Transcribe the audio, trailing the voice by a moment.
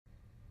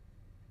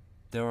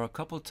There are a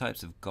couple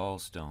types of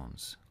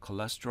gallstones,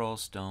 cholesterol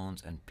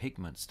stones and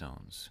pigment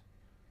stones.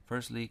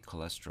 Firstly,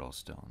 cholesterol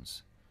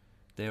stones.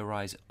 They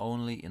arise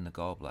only in the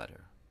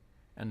gallbladder,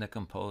 and they're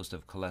composed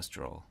of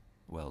cholesterol,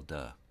 well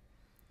duh.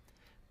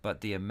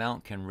 But the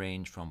amount can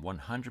range from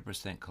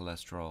 100%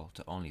 cholesterol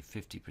to only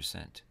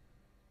 50%.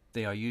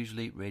 They are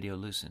usually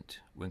radiolucent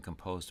when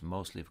composed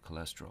mostly of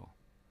cholesterol.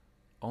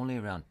 Only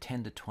around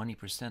 10 to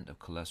 20% of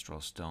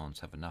cholesterol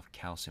stones have enough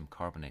calcium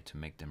carbonate to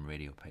make them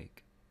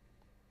radiopaque.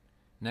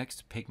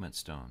 Next, pigment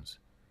stones.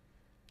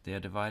 They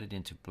are divided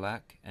into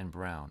black and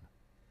brown.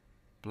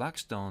 Black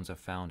stones are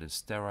found in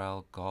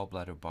sterile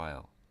gallbladder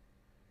bile.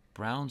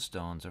 Brown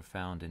stones are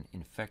found in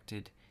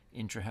infected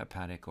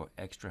intrahepatic or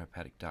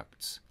extrahepatic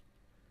ducts.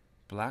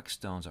 Black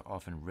stones are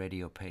often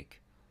radiopaque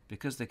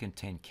because they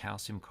contain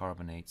calcium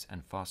carbonates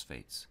and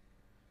phosphates.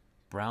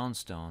 Brown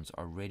stones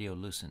are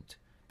radiolucent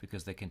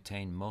because they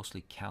contain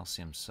mostly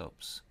calcium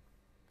soaps.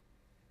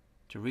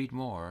 To read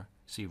more,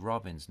 see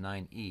Robbins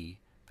 9E,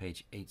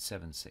 page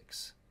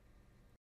 876.